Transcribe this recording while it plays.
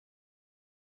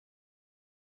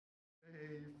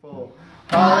4.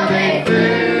 Holiday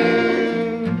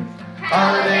food,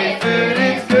 holiday food,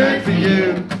 it's good for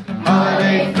you.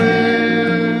 Holiday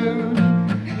food,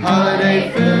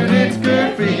 holiday food, it's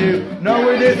good for you. No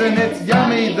it isn't, it's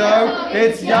yummy though.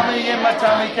 It's yummy in my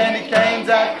tummy. Candy canes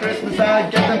at Christmas, I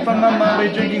get them from my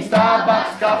mummy. Drinking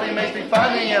Starbucks coffee makes me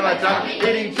funny in my tummy.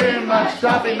 Eating too much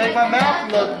toffee make my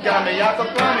mouth look gummy. I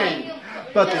feel funny,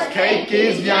 but this cake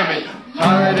is yummy.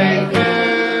 Holiday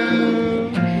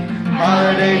food,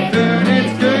 holiday food,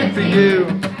 it's good for you.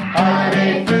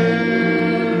 Holiday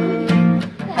food,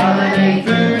 holiday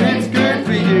food, it's good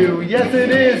for you. Yes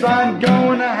it is, I'm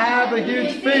going to have a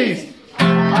huge feast.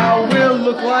 I will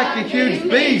look like a huge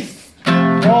beast.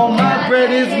 All my bread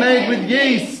is made with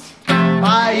yeast.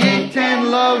 I eat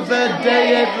 10 loaves a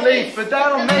day at least. But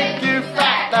that'll make you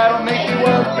fat, that'll make you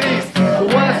obese. The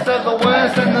worst of the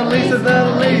worst and the least of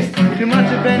the least. Too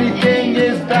much of anything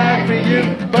is bad for you.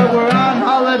 But we're on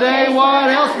holiday, what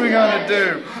else we gonna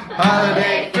do?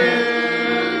 Holiday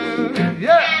food,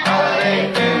 yeah.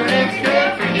 Holiday food, it's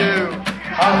good for you.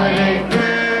 Holiday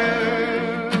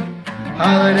food,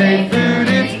 holiday food,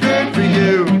 it's good for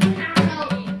you.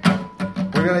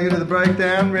 We're gonna go to the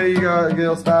breakdown. Ready to go,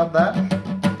 girl, start that.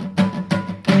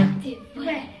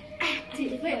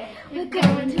 Active way. We're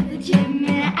going to the gym in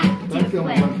an active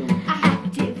way.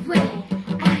 Active way,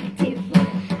 active way.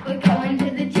 We're going to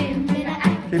the gym in an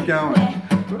active way. Keep going.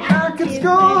 We're back at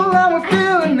school and we're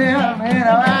feeling it. In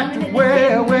our active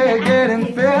way, we're getting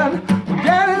fit. We're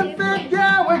getting fit,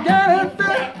 yeah, we're getting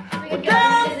fit. We're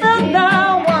getting fit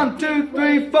now. 1, 2,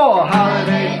 3, 4. Holiday